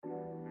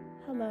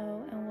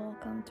Hello, and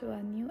welcome to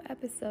a new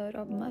episode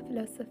of My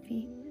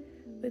Philosophy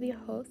with your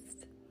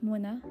host,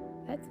 Muna.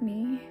 That's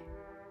me.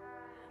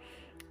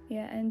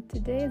 And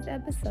today's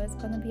episode is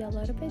gonna be a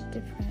little bit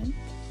different.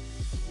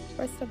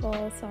 First of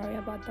all, sorry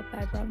about the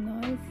background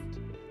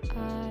noise.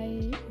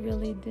 I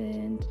really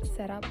didn't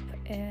set up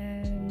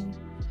an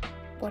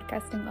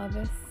podcasting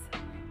office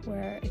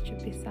where it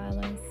should be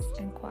silent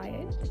and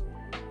quiet.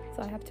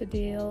 So I have to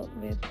deal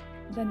with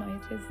the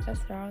noises that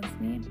surrounds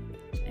me,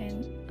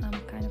 and I'm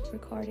kind of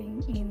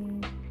recording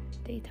in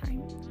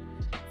daytime,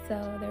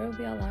 so there will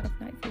be a lot of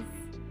noises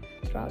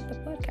throughout the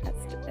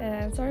podcast,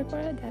 and sorry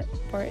for that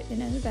for it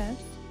in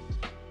advance.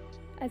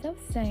 As I was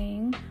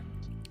saying,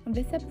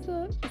 this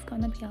episode is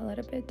gonna be a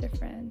little bit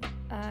different.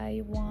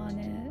 I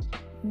wanna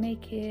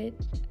make it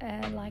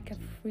like a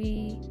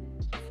free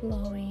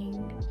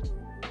flowing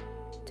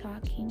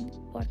talking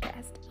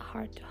podcast, a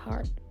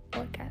heart-to-heart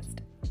podcast,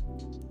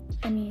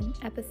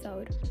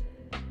 episode.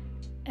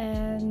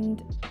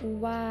 And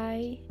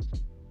why?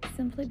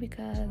 Simply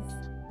because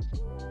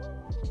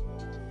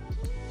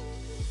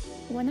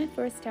when I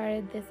first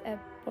started this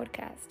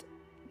podcast,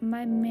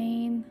 my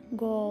main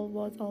goal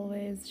was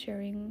always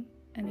sharing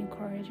and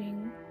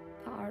encouraging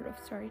the art of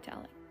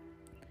storytelling,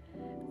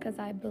 because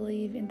I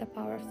believe in the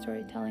power of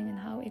storytelling and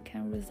how it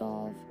can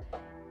resolve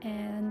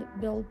and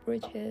build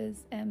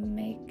bridges and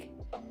make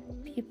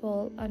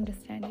people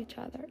understand each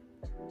other.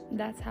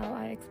 That's how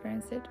I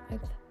experience it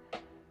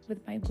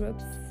with my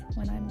groups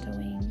when I'm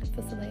doing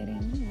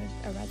facilitating with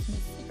Erasmus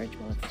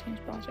virtual exchange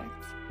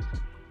projects.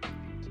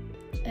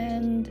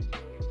 And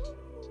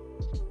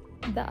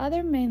the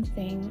other main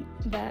thing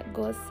that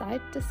goes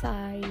side to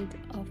side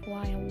of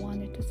why I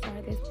wanted to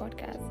start this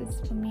podcast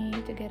is for me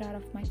to get out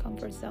of my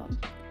comfort zone.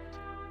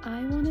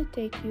 I want to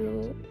take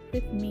you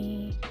with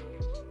me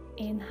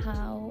in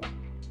how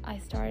I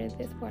started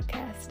this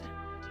podcast,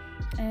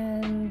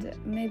 and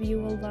maybe you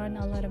will learn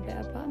a little bit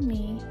about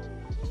me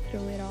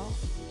through it all.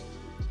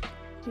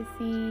 You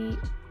see,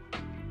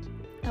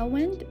 I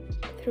went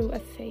through a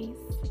phase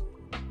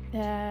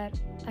that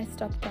I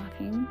stopped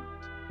talking,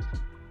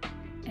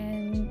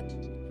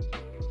 and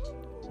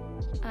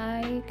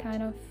I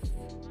kind of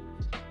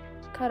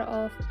cut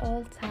off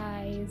all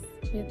ties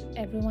with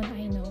everyone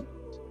I know.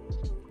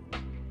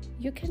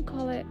 You can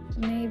call it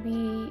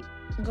maybe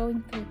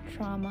going through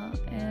trauma,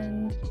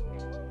 and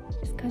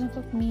it's kind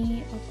of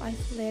me of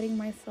isolating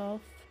myself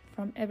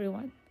from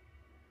everyone.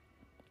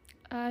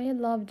 I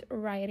loved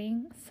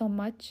writing so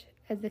much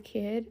as a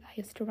kid. I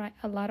used to write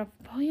a lot of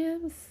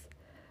poems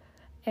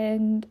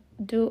and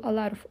do a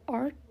lot of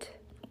art.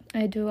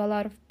 I do a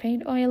lot of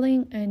paint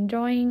oiling and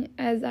drawing,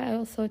 as I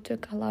also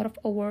took a lot of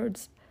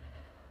awards.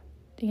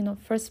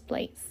 First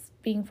place,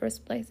 being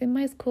first place in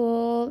my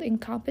school, in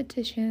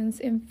competitions,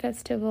 in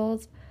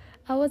festivals.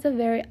 I was a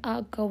very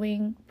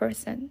outgoing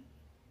person,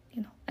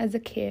 as a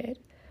kid.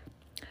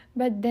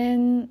 But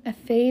then a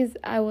phase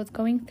I was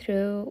going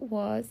through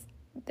was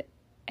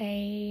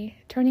a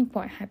turning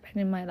point happened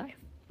in my life,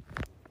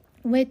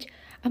 which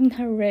I'm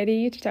not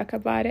ready to talk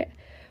about it.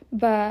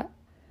 But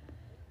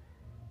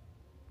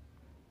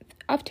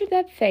after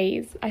that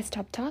phase, I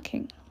stopped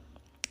talking.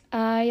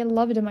 I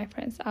loved my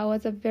friends. I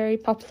was a very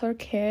popular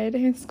kid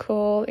in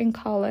school, in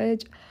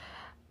college.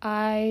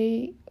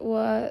 I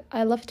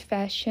loved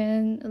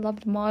fashion, I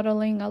loved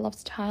modeling, I loved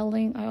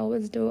styling. I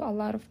always do a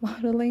lot of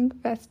modeling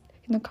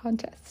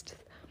contests.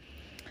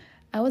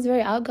 I was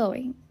very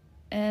outgoing,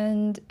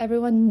 and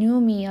everyone knew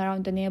me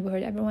around the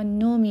neighborhood. Everyone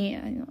knew me.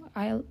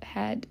 I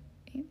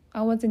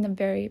was in a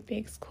very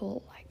big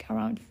school, like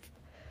around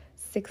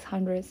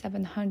 600,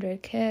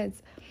 700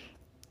 kids,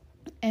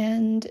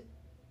 and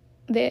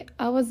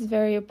I was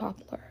very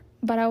popular.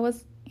 But I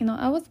was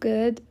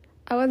good.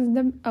 I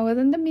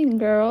wasn't the mean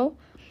girl,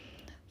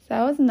 so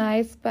I was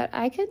nice. But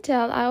I could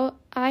tell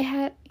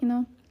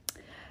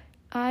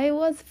I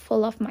was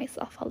full of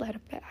myself a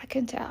little bit. I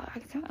can tell.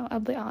 I'll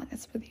be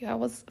honest with you. I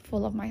was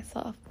full of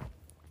myself,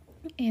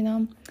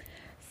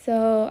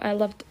 So I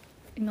loved,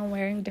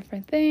 wearing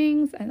different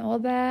things and all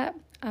that.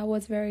 I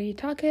was very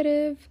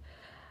talkative.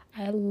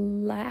 I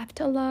laughed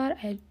a lot.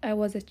 I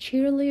was a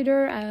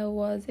cheerleader. I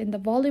was in the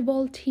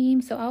volleyball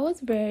team. So I was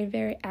very,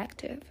 very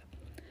active.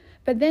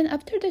 But then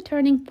after the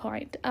turning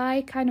point,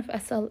 I kind of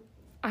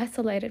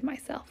isolated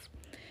myself.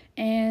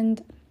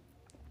 And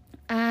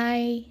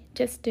I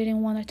just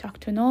didn't want to talk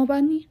to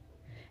nobody.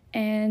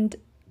 And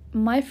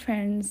my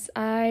friends,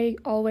 I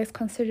always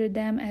considered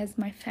them as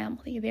my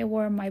family. They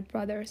were my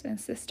brothers and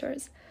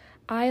sisters.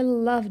 I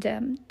loved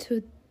them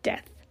to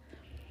death.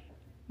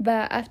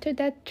 But after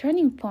that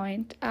turning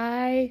point,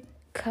 I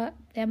cut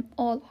them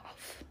all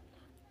off.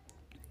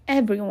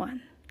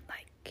 Everyone.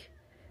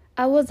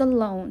 I was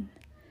alone.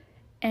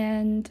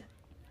 And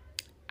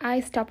I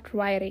stopped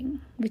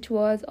writing, which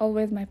was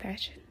always my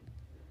passion.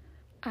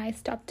 I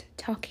stopped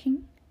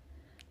talking.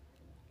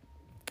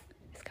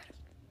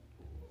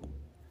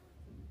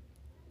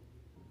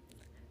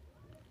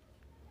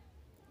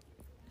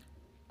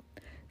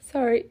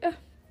 Sorry.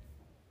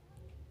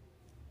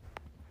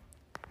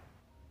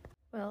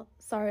 Well,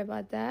 sorry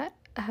about that.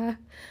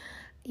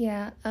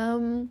 Yeah,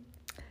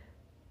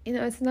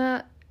 it's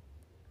not,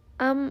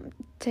 I'm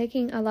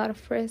taking a lot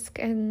of risk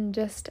and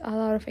just a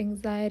lot of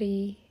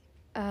anxiety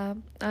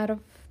out of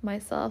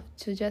myself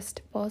to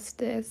just post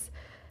this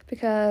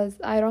because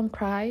I don't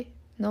cry.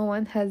 No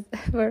one has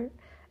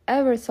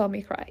ever saw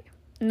me cry.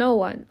 No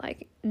one,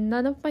 like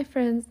none of my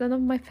friends, none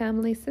of my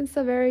family. Since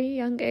a very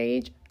young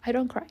age, I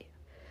don't cry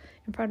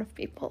in front of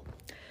people.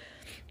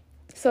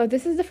 So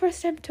this is the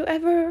first time to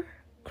ever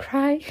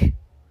cry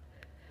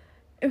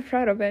in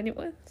front of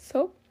anyone.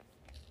 So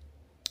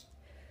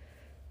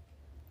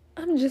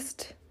I'm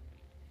just,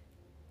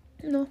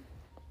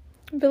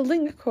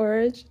 building a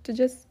courage to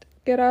just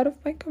get out of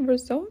my comfort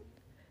zone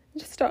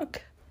and just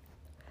talk.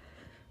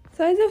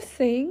 So as I was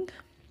saying,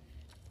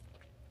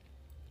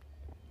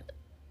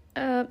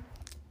 as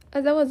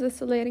I was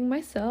isolating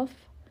myself,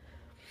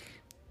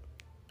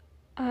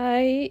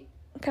 I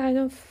kind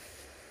of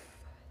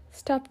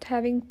stopped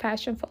having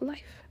passion for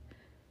life.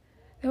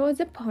 There was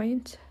a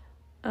point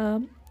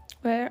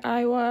where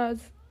I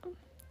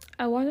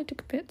wanted to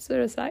commit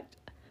suicide,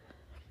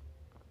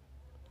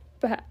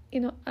 but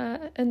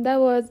and that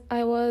was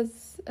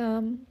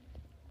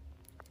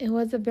it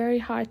was a very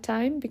hard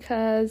time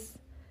because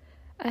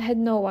I had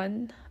no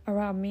one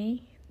around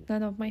me,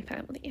 none of my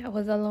family. I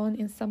was alone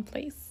in some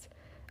place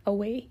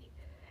away,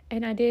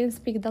 and I didn't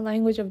speak the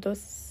language of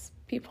those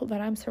people that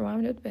I'm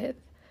surrounded with,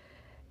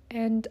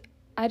 and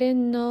I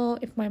didn't know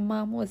if my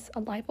mom was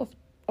alive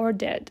or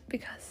dead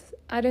because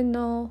I didn't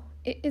know.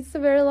 It's a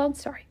very long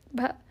story,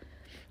 but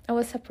I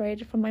was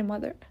separated from my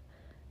mother,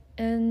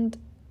 and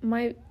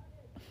my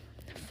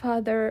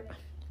father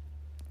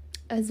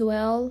as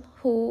well,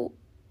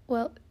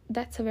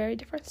 that's a very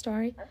different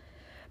story.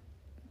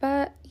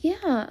 But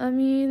yeah, I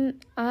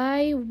mean,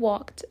 I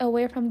walked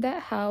away from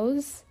that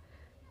house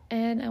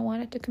and I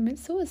wanted to commit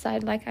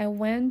suicide. Like, I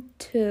went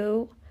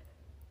to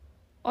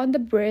on the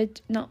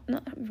bridge, not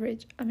a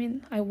bridge. I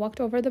mean, I walked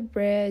over the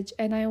bridge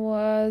and I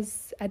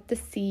was at the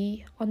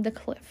sea on the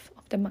cliff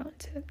of the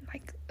mountain.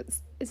 Like,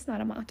 it's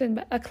not a mountain,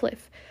 but a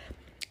cliff.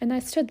 And I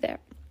stood there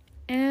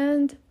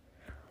and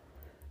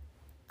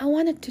I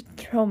wanted to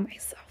throw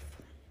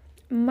myself.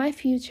 My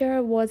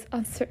future was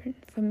uncertain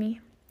for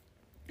me.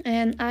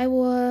 And I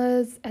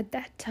was, at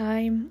that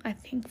time, I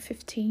think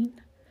 15.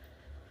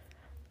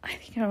 I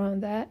think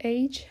around that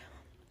age.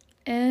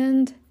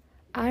 And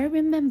I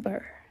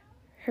remember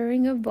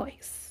hearing a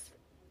voice,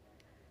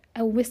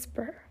 a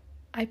whisper.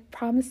 I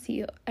promise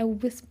you, a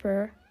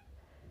whisper.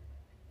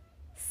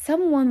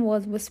 Someone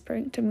was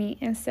whispering to me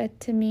and said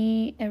to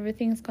me,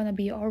 everything's gonna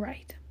be all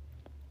right.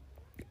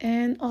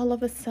 And all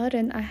of a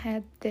sudden, I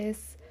had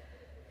this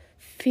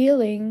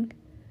feeling,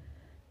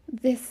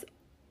 this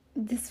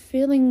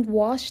feeling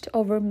washed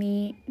over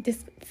me,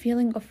 this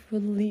feeling of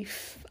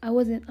relief. I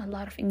was in a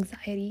lot of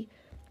anxiety.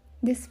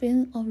 This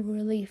feeling of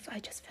relief, I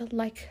just felt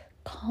like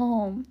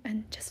calm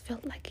and just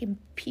felt like in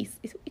peace.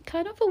 It's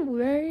kind of a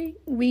very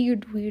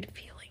weird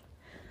feeling.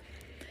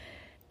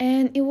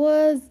 And it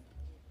was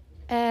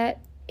at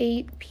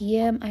 8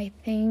 p.m. I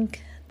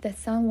think. The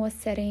sun was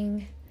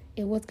setting,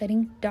 it was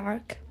getting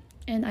dark,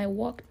 and I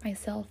walked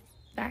myself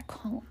back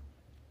home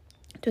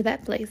to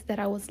that place that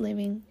I was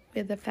living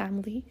with the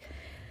family.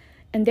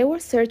 And they were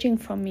searching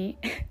for me.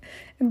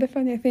 And the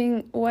funny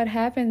thing, what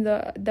happened,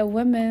 the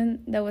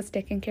woman that was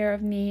taking care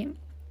of me,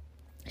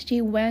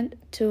 she went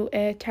to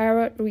a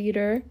tarot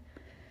reader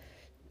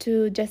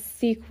to just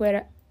seek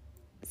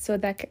so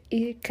that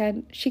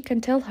she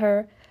can tell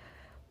her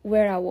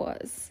where I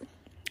was.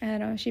 I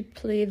don't know, she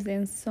believes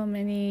in so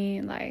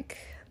many, like,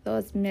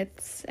 those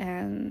myths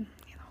and,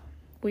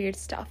 weird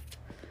stuff.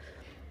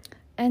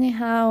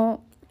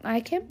 Anyhow,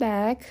 I came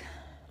back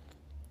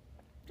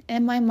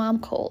and my mom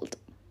called.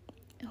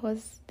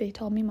 They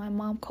told me my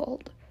mom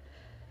called.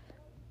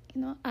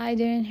 I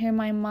didn't hear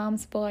my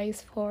mom's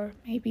voice for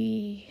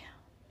maybe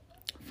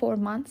 4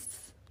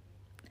 months.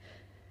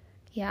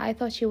 Yeah, I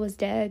thought she was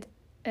dead.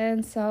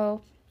 And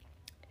so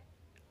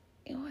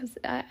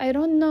I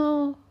don't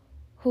know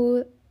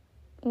who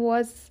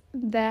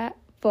that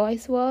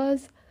voice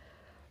was,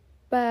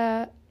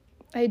 but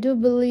I do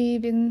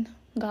believe in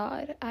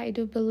God. I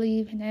do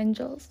believe in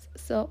angels.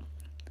 So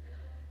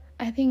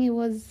I think it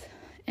was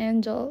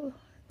angel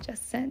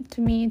just sent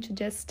to me to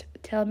just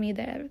tell me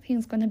that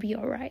everything's gonna be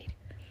all right.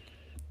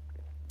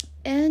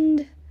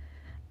 And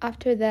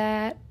after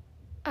that,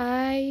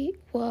 I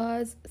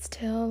was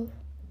still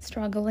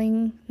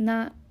struggling.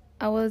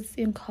 I was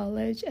in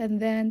college, and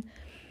then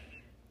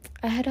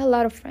I had a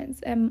lot of friends,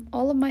 and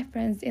all of my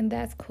friends in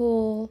that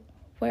school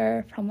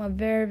were from a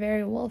very,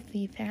 very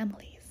wealthy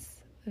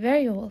families.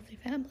 Very wealthy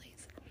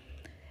families.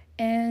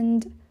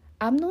 And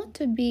I'm not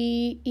to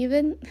be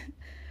even...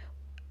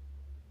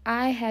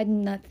 I had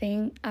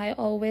nothing. I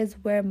always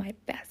wear my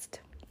best.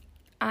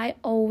 I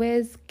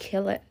always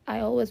kill it. I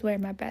always wear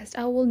my best.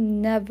 I will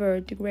never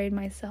degrade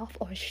myself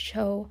or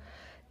show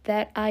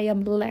that I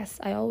am less.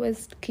 I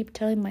always keep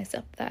telling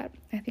myself that.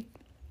 I think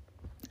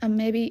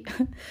maybe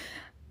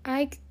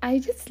I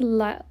just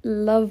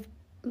love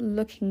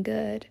looking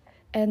good.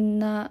 and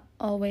not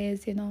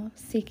always,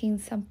 seeking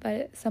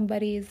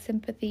somebody's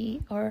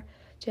sympathy or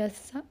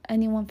just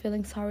anyone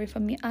feeling sorry for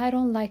me. I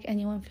don't like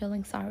anyone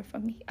feeling sorry for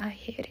me. I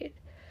hate it.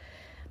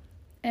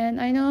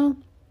 And I know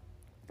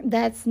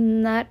that's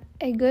not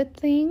a good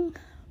thing.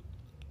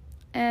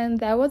 And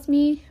that was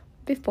me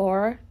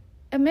before.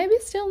 And maybe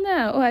still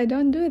now. I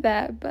don't do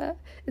that. But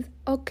it's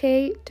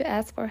okay to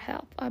ask for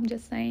help. I'm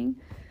just saying.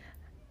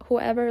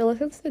 Whoever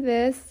listens to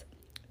this,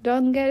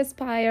 don't get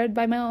inspired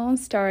by my own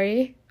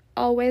story.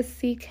 Always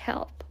seek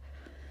help.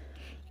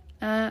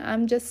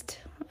 I'm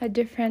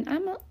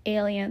an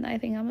alien. I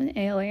think I'm an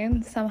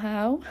alien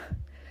somehow.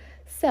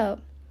 So,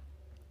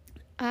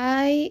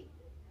 I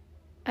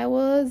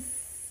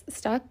was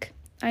stuck.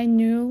 I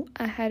knew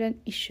I had an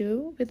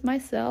issue with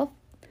myself,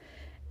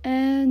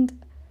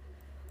 and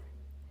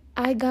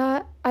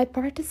I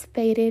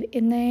participated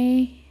in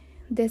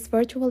this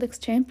virtual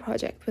exchange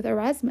project with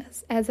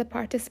Erasmus as a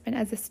participant,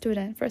 as a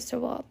student, first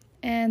of all.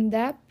 And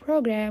that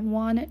program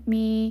wanted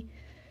me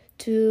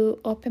to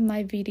open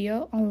my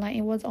video online.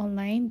 It was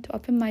online, to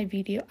open my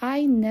video.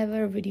 I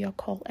never video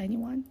call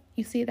anyone.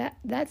 You see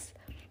that's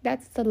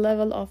the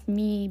level of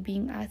me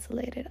being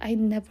isolated. I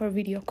never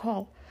video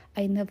call.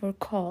 I never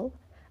call.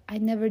 I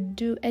never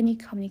do any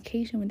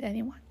communication with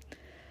anyone.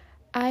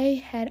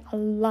 I had a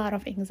lot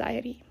of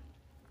anxiety.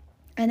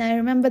 And I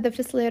remember the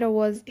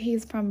facilitator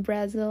he's from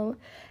Brazil,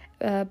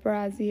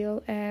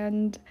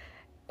 and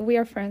we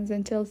are friends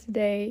until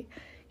today.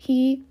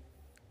 He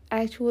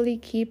actually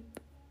keep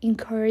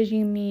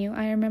encouraging me.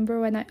 I remember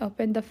when I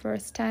opened the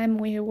first time,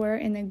 we were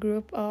in a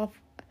group of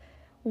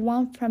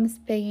one from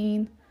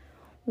Spain,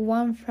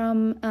 one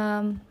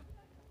from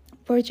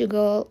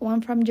Portugal,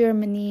 one from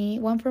Germany,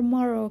 one from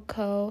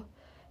Morocco,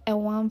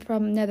 and one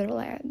from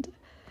Netherlands.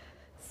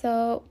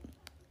 So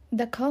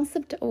the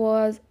concept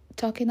was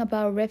talking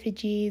about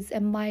refugees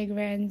and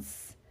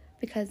migrants,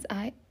 because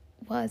I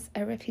was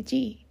a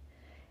refugee,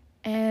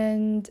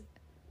 and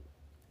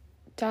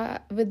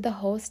with the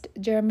host,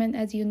 German,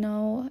 as you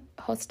know,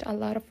 host a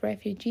lot of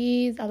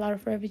refugees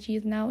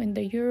now in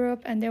the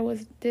Europe, and there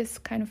was this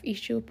kind of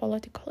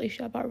political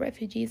issue about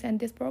refugees, and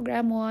this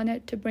program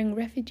wanted to bring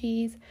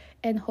refugees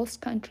and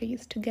host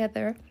countries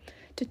together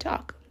to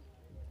talk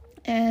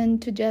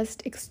and to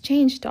just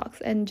exchange talks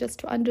and just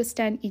to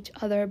understand each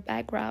other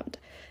background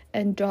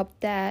and drop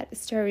that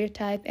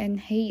stereotype and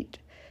hate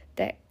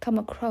that come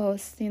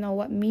across,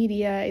 what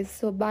media is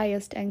so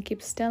biased and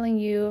keeps telling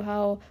you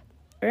how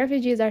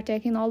refugees are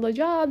taking all the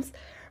jobs,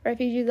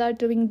 refugees are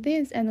doing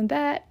this and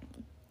that.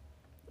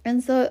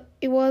 And so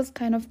it was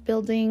kind of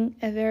building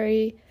a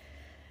very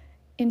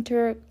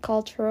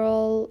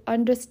intercultural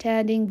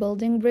understanding,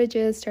 building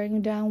bridges,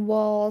 tearing down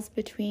walls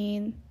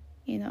between,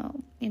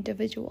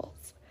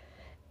 individuals.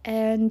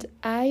 And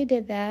I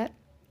did that.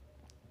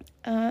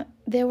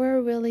 They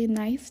were really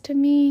nice to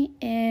me,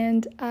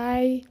 and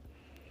I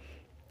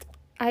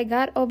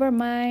got over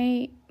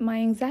my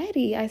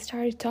anxiety. I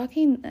started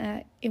talking.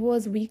 It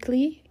was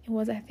weekly.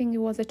 I think it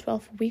was a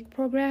 12-week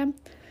program.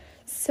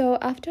 So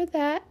after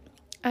that,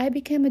 I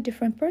became a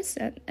different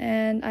person,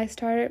 and I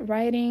started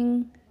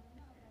writing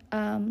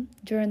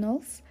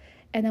journals,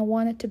 and I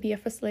wanted to be a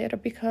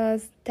facilitator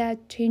because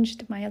that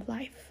changed my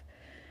life.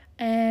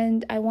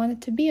 And I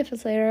wanted to be a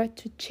facilitator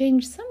to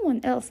change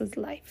someone else's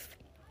life.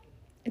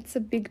 It's a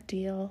big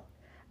deal.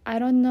 I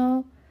don't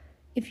know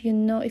if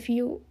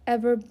you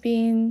ever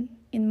been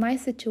in my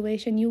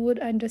situation, you would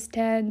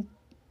understand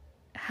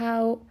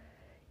how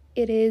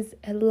it is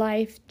a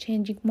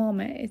life-changing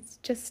moment. It's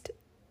just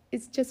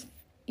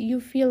you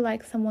feel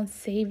like someone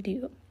saved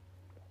you.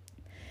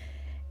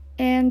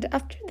 And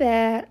after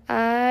that,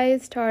 I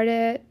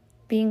started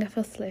being a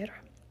facilitator.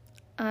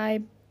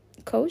 I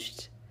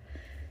coached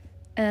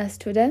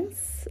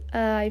students.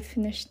 I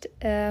finished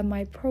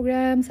my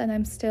programs, and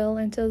I'm still,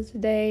 until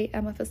today,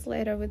 I'm a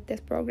facilitator with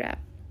this program.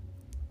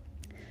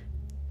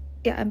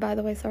 Yeah, and by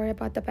the way, sorry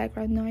about the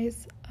background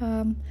noise.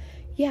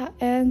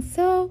 And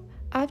so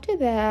after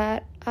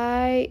that,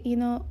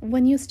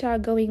 when you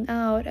start going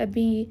out and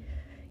be,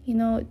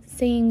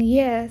 saying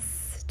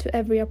yes to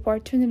every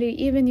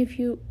opportunity, even if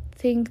you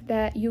think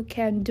that you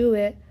can do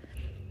it,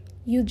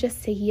 you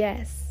just say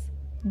yes,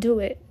 do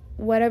it,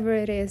 whatever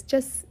it is.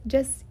 Just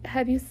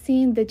have you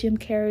seen the Jim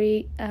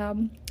Carrey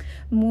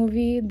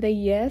movie, the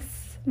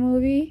Yes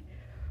movie,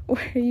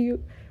 where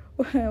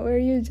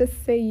you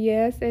just say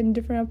yes and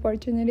different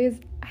opportunities?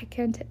 I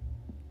can't,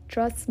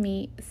 trust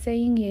me,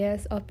 saying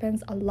yes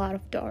opens a lot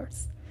of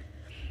doors.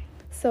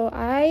 So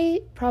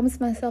I promised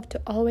myself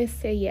to always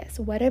say yes.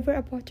 Whatever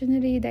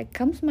opportunity that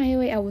comes my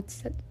way, I would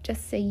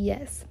just say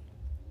yes.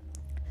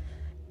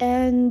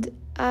 And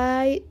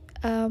I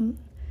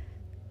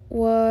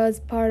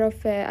was part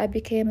of it. I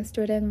became a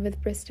student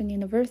with Princeton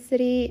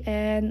University,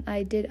 and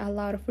I did a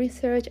lot of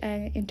research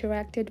and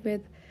interacted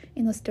with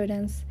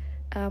students,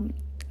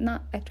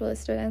 not actual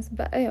students,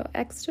 but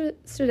extra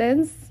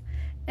students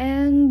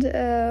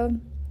and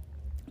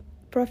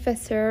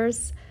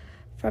professors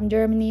from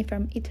Germany,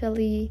 from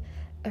Italy.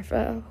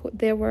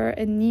 They were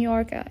in New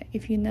York.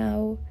 If you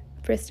know,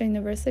 Princeton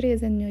University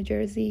is in New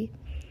Jersey.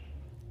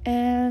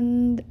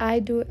 And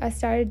I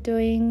started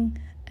doing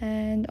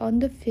and on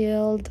the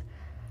field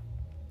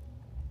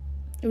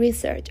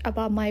research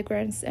about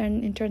migrants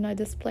and internally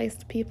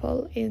displaced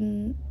people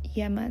in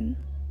Yemen.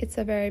 It's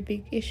a very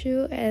big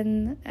issue,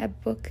 and a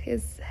book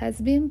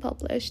has been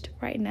published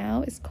right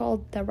now. It's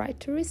called The Right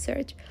to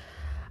Research.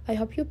 I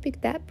hope you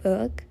pick that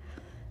book.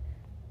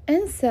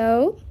 And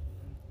so,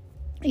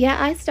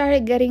 yeah, I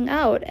started getting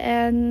out.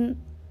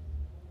 And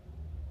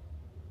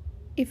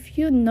if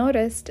you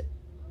noticed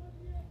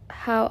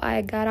how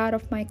I got out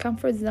of my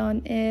comfort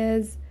zone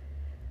is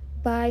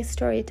by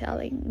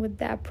storytelling with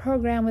that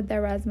program, with the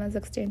Erasmus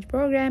Exchange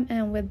program,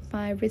 and with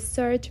my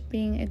research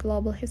being a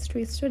global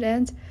history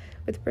student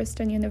with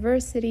Princeton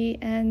University.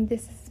 And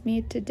this is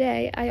me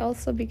today. I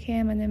also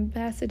became an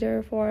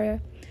ambassador for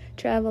a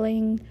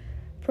traveling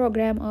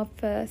program of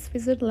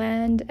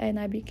Switzerland, and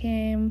I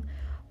became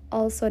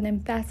also an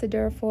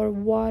ambassador for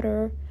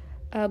Water,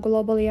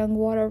 Global Young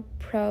Water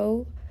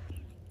Pro.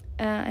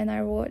 And I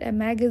wrote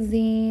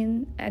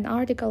an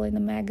article in a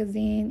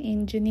magazine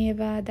in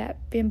Geneva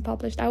that been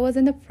published. I was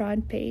in the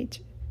front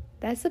page.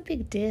 That's a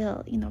big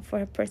deal, for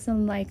a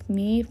person like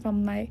me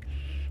from my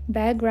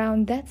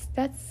background.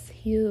 That's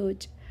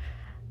huge.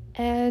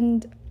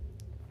 And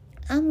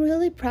I'm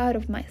really proud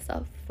of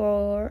myself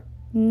for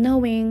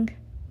knowing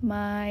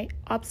my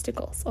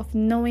obstacles, of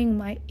knowing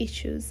my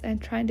issues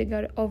and trying to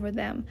get over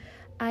them.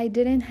 I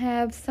didn't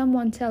have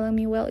someone telling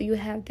me, well, you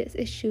have this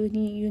issue,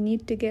 you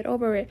need to get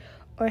over it,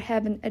 or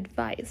have an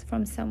advice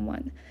from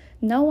someone.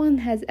 No one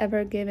has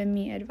ever given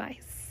me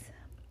advice.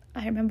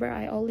 I remember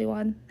I only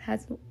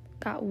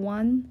got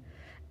one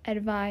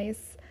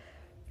advice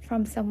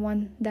from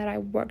someone that I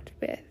worked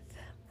with.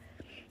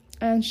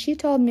 And she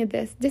told me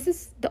this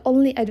is the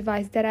only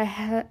advice that I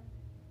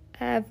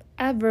have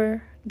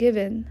ever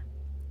given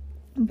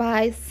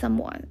by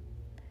someone.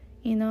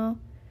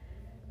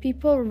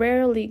 People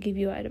rarely give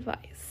you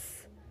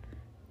advice.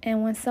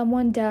 And when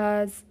someone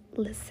does,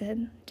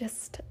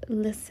 just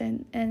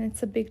listen. And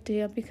it's a big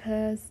deal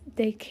because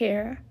they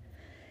care.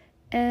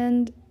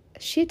 And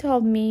she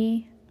told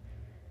me,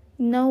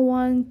 no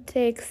one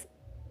takes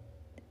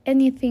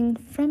anything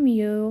from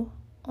you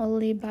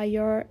only by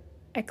your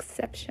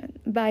acceptance.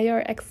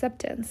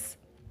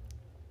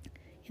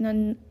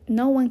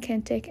 No one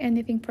can take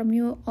anything from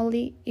you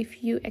only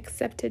if you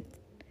accepted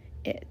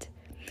it.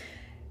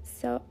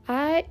 So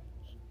I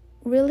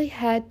really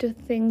had to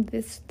think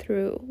this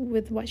through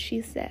with what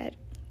she said.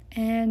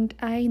 And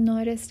I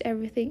noticed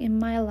everything in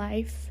my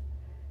life,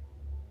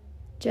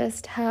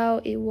 just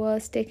how it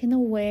was taken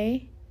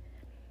away,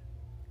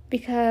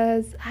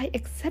 because I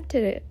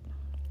accepted it.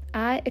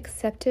 I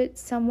accepted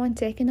someone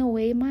taking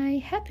away my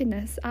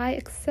happiness. I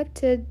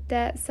accepted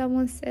that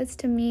someone says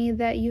to me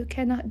that you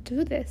cannot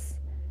do this.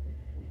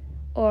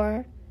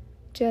 Or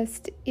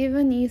just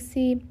even you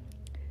see,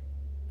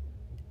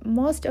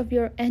 most of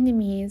your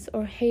enemies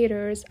or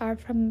haters are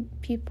from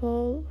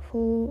people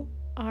who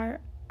are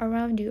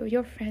around you,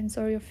 your friends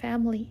or your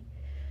family,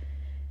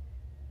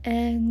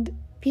 and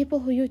people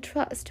who you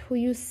trust, who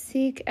you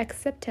seek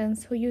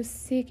acceptance, who you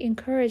seek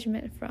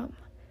encouragement from.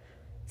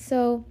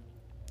 So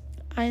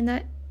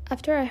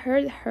after I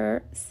heard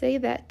her say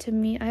that to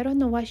me, I don't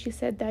know why she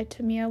said that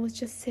to me. I was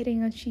just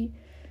sitting and she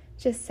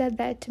just said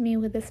that to me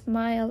with a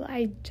smile.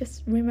 I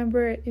just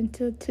remember it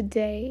until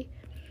today.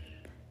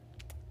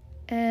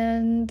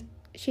 And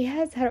she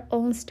has her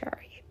own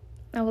story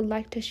I would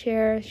like to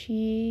share.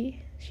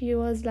 She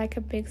was like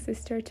a big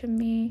sister to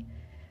me,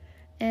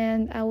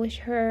 and I wish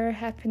her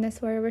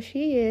happiness wherever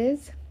she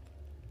is.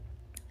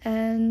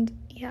 And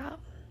yeah,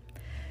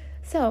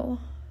 so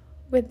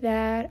with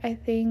that, I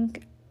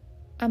think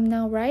I'm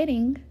now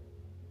writing.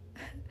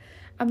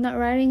 I'm not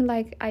writing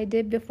like I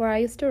did before. I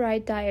used to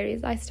write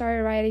diaries. I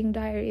started writing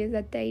diaries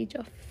at the age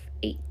of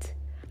 8.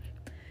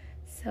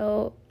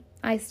 So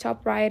I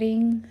stopped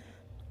writing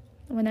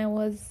when I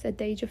was at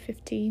the age of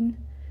 15.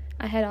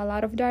 I had a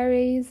lot of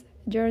diaries,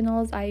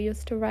 journals. I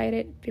used to write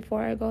it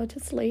before I go to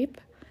sleep.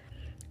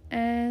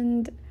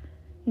 And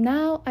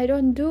now I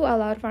don't do a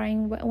lot of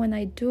writing. When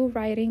I do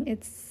writing,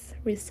 it's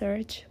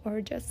research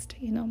or just,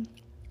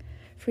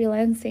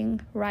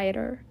 freelancing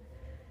writer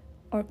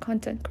or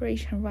content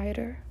creation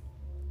writer.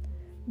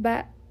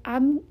 But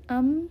I'm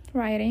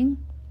writing.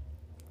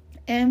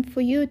 And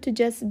for you to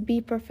just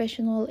be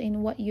professional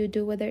in what you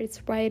do, whether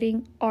it's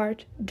writing,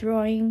 art,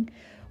 drawing,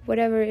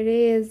 whatever it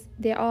is,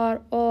 they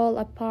are all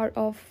a part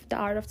of the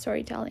art of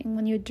storytelling.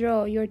 When you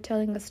draw, you're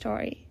telling a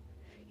story.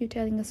 You're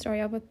telling a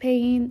story of a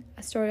pain,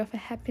 a story of a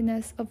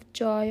happiness, of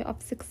joy,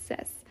 of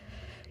success.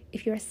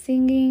 If you're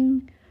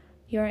singing,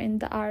 you're in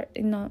the art,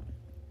 in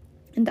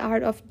the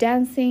art of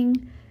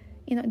dancing.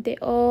 They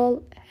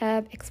all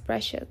have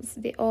expressions.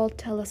 They all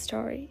tell a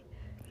story.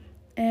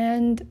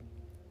 And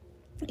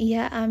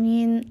yeah,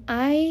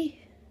 I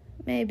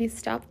maybe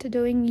stopped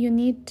doing. You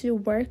need to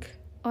work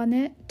on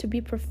it to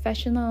be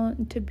professional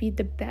and to be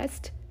the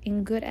best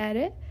and good at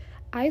it.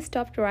 I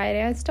stopped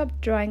writing. I stopped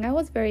drawing. I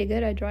was very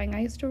good at drawing.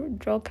 I used to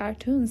draw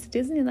cartoons,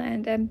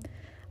 Disneyland, and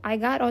I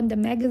got on the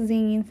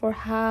magazine for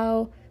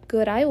how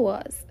good I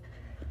was.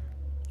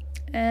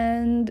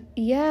 And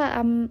yeah,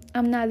 I'm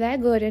not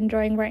that good in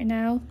drawing right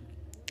now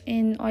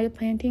in oil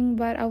painting,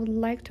 but I would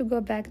like to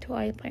go back to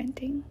oil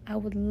painting. I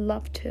would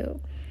love to.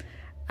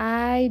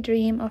 I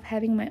dream of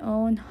having my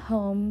own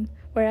home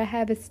where I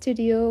have a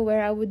studio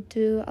where I would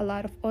do a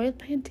lot of oil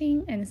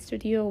painting, and a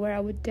studio where I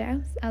would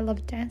dance. I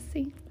love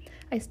dancing.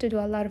 I used to do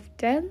a lot of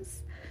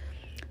dance.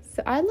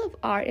 So I love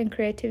art and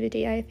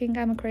creativity. I think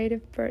I'm a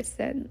creative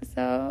person.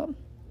 So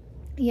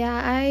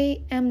yeah,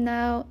 I am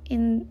now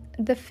in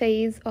the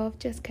phase of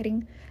just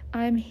kidding.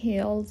 I'm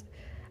healed.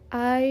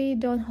 I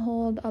don't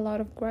hold a lot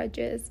of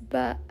grudges,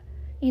 but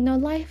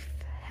life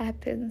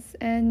happens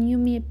and you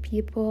meet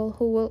people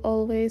who will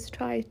always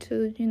try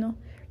to,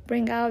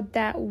 bring out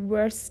that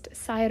worst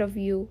side of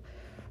you,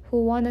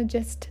 who want to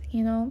just,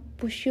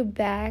 push you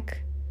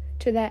back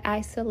to that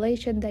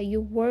isolation that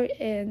you were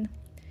in.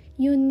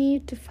 You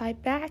need to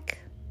fight back.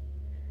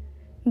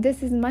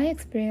 This is my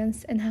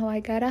experience and how I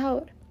got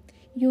out.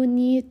 You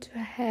need to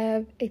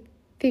have a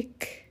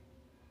thick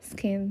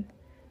skin.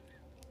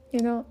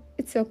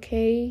 It's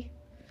okay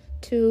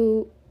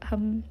to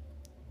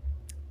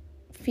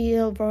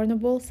feel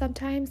vulnerable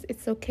sometimes.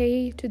 It's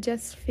okay to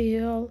just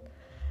feel,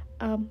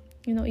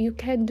 you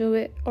can do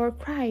it, or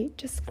cry.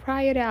 Just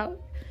cry it out.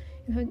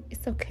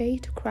 It's okay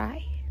to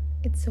cry.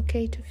 It's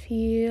okay to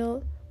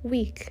feel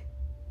weak.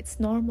 It's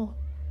normal.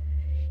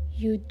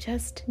 You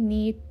just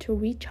need to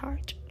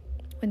recharge.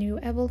 When you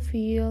ever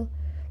feel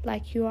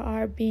like you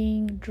are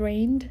being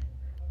drained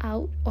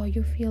out, or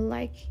you feel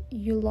like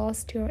you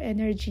lost your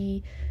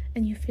energy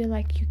and you feel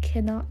like you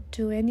cannot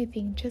do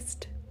anything,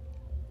 just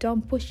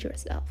don't push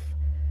yourself.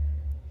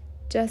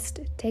 Just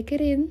take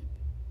it in,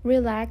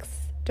 relax,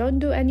 don't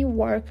do any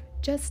work,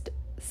 just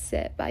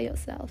sit by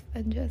yourself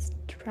and just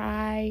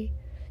try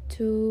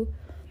to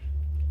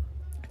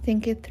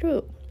think it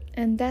through.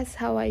 And that's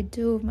how I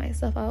do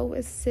myself. I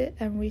always sit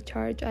and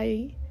recharge.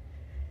 I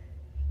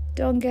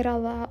don't get a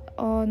lot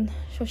on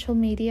social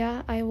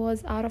media. I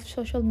was out of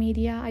social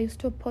media. I used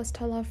to post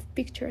a lot of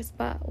pictures,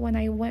 but when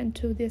I went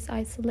to this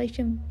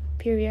isolation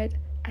period,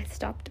 I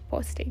stopped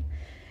posting.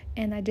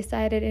 And I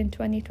decided in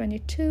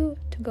 2022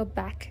 to go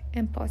back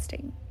and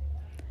posting.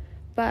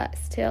 But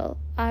still,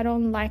 I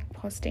don't like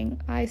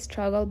posting. I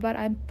struggle, but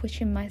I'm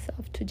pushing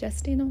myself to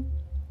just,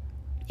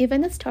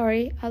 even a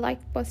story. I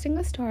like posting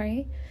a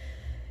story.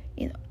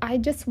 I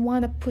just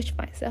want to push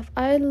myself.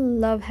 I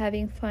love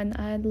having fun.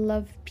 I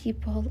love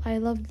people. I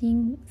love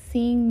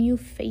seeing new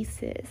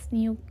faces,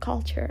 new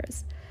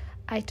cultures.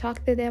 I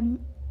talk to them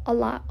a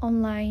lot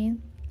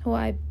online,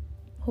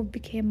 who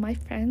became my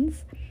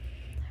friends.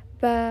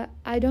 But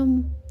I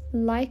don't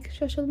like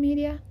social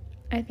media.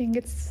 I think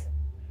it's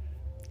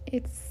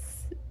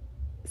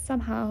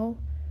somehow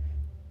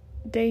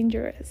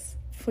dangerous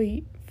for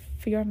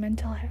your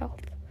mental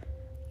health.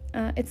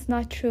 It's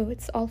not true.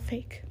 It's all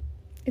fake.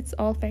 It's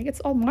all fake. It's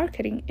all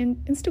marketing. And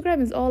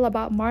Instagram is all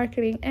about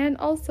marketing and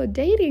also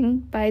dating,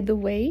 by the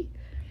way.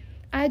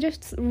 I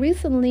just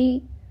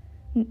recently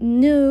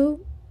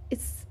knew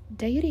it's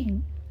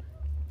dating.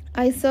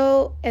 I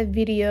saw a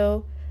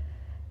video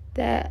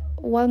that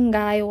one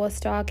guy was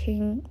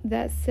talking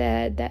that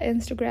said that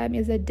Instagram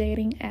is a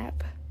dating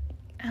app.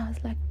 I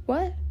was like,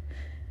 what?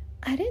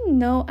 I didn't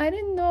know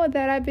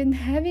that I've been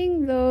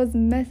having those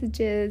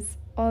messages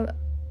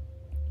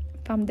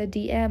from the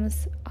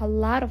DMs. A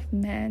lot of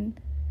men,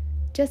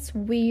 just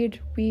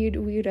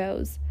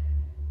weirdos,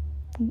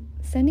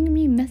 sending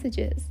me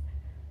messages.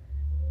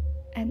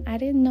 And I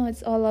didn't know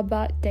it's all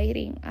about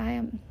dating.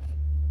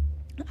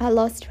 I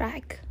lost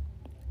track.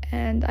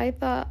 And I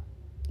thought,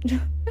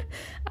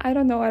 I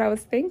don't know what I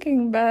was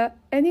thinking, but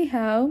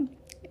anyhow,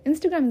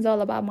 Instagram is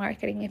all about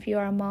marketing. If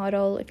you're a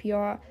model, if you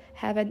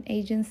have an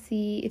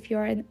agency, if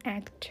you're an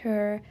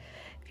actor,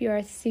 if you're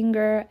a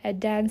singer, a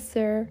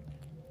dancer,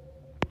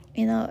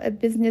 a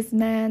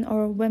businessman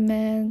or a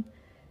woman,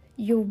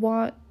 you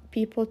want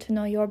people to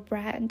know your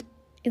brand.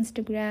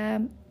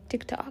 Instagram,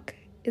 TikTok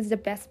is the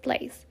best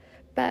place.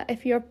 But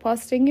if you're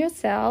posting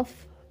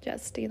yourself,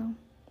 just,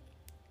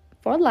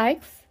 for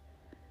likes,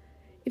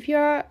 if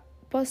you're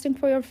posting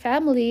for your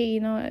family,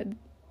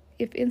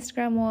 if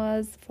Instagram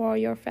was for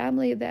your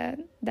family,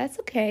 then that's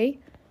okay.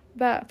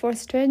 But for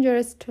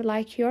strangers to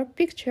like your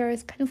picture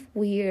is kind of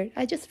weird.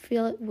 I just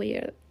feel it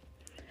weird.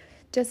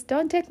 Just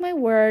don't take my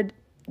word.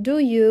 Do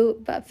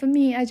you? But for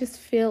me, I just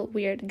feel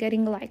weird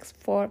getting likes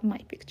for my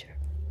picture.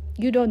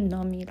 You don't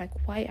know me. Like,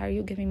 why are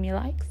you giving me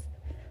likes?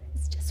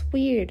 It's just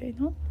weird,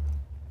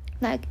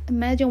 Like,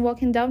 imagine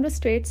walking down the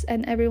streets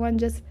and everyone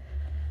just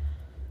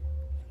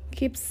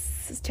keeps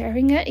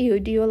staring at you.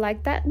 Do you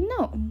like that?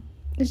 No.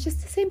 It's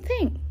just the same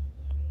thing.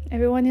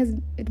 Everyone is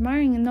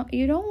admiring, and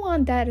you don't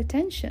want that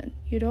attention.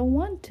 You don't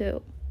want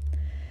to.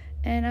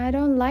 And I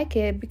don't like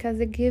it because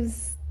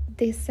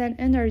they send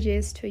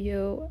energies to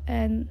you,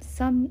 and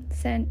some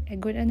send a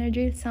good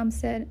energy, some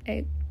send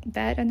a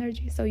bad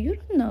energy. So you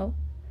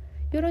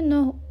don't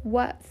know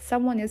what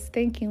someone is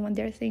thinking when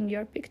they're seeing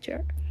your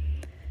picture.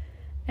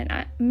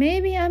 And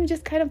maybe I'm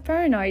just kind of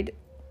paranoid.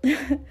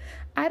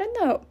 I don't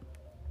know.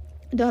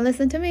 Don't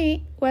listen to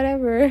me,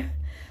 whatever.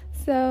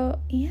 So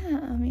yeah,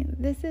 I mean,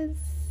 this is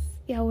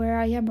where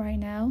I am right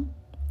now.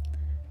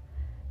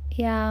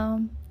 Yeah,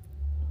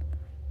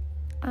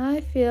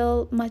 I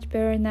feel much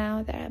better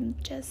now that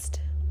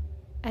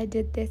I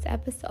did this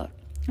episode.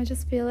 I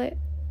just feel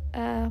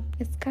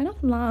it's kind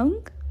of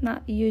long,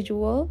 not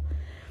usual.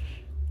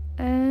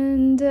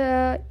 And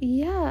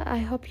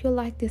I hope you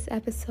like this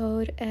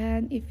episode.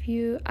 And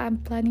I'm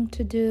planning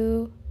to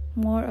do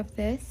more of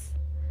this.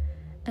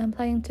 I'm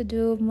planning to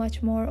do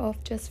much more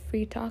of just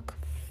free talk,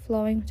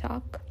 flowing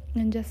talk,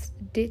 and just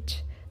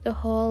ditch the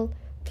whole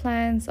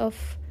plans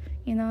of,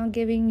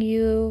 giving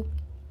you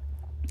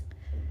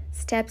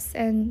steps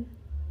and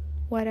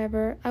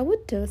whatever. I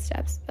would do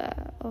steps,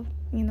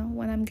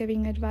 when I'm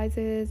giving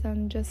advices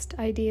and just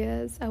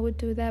ideas, I would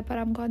do that, but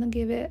I'm gonna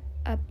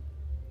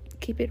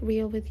keep it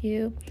real with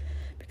you,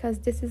 because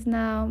this is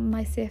now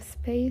my safe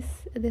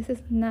space. This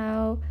is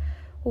now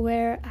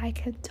where I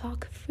can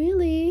talk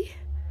freely,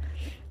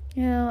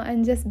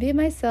 and just be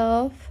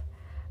myself.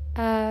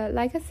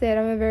 Like I said,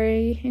 I'm a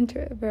very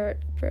introvert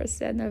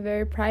person, a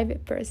very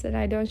private person.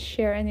 I don't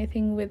share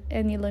anything with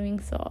any living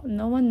soul.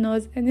 No one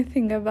knows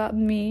anything about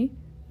me.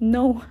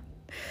 No one.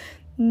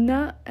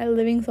 Not a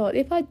living soul.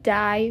 If I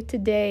die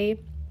today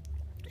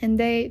and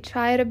they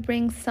try to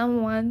bring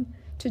someone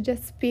to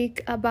just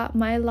speak about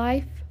my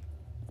life,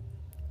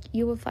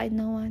 you will find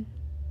no one.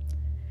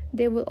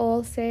 They will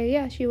all say,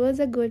 yeah, she was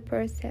a good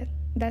person.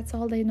 That's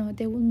all they know.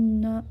 They will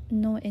not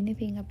know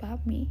anything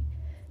about me.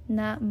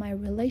 Not my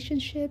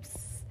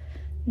relationships,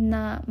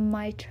 not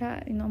my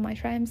my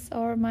triumphs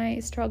or my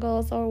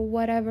struggles or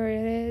whatever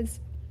it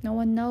is. No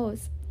one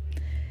knows.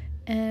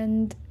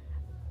 And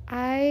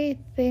I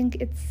think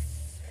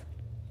it's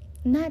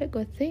not a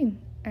good thing,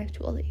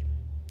 actually.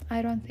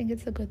 I don't think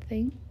it's a good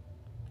thing.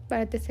 But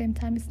at the same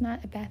time, it's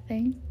not a bad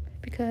thing,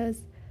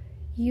 because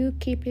you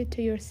keep it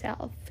to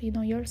yourself.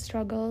 Your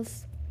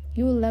struggles,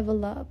 you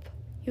level up.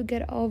 You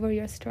get over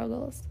your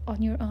struggles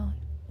on your own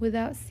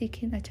without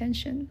seeking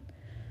attention.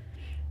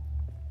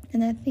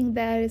 And I think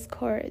that is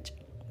courage.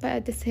 But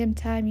at the same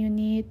time, you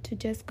need to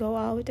just go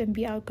out and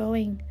be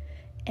outgoing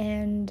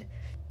and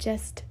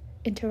just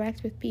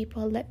interact with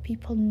people. Let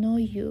people know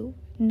you,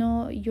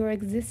 know your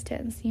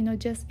existence,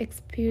 just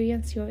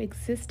experience your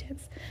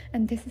existence.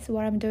 And this is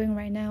what I'm doing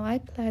right now. I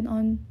plan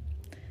on,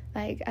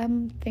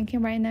 I'm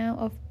thinking right now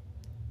of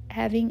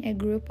having a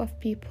group of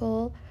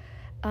people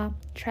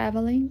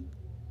traveling,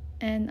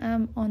 and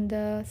I'm on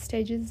the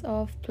stages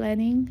of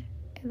planning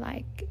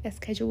a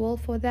schedule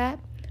for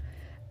that.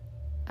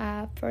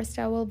 First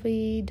I will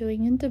be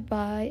doing in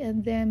Dubai,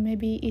 and then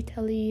maybe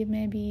Italy,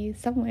 maybe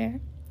somewhere,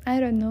 I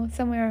don't know,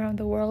 somewhere around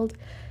the world.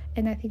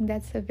 And I think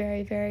that's a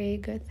very, very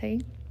good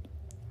thing.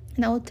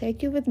 And I will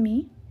take you with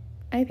me,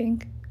 I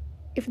think,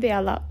 if they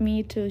allow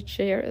me to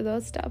share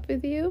those stuff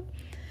with you.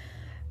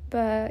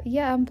 But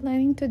yeah, I'm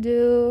planning to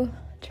do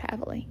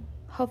traveling,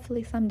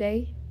 hopefully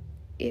someday,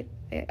 if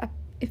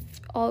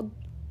all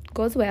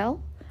goes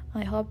well.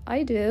 I hope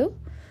I do.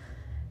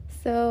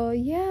 So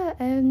yeah,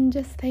 and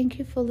just thank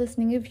you for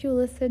listening. If you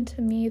listened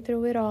to me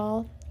through it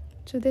all,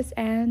 to this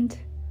end,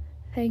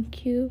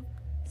 thank you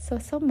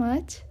so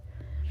much.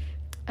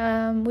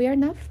 We are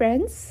now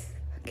friends,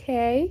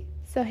 okay?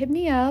 So hit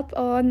me up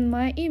on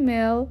my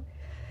email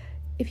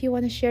if you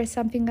want to share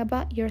something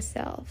about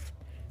yourself.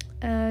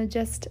 I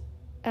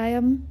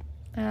am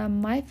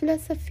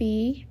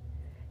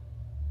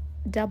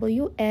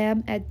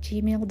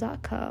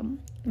myphilosophy.wm@gmail.com.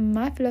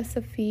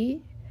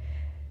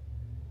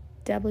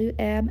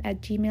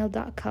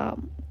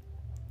 myphilosophy.wm@gmail.com.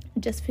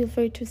 Just feel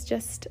free to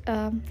just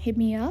hit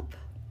me up,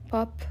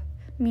 pop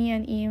me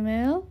an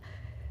email.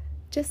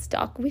 Just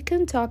talk. We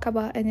can talk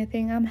about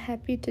anything. I'm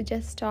happy to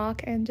just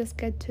talk and just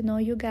get to know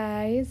you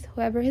guys,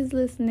 whoever is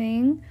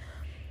listening.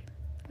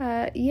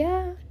 And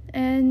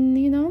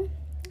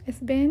it's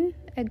been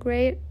a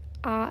great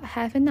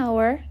half an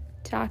hour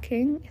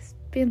talking. It's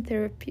been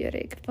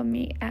therapeutic for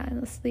me,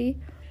 honestly.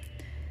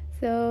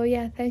 So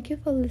yeah, thank you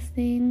for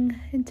listening.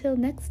 Until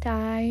next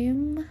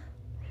time,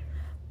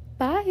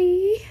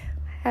 bye.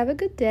 Have a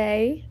good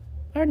day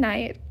or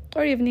night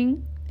or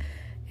evening,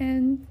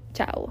 and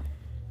ciao.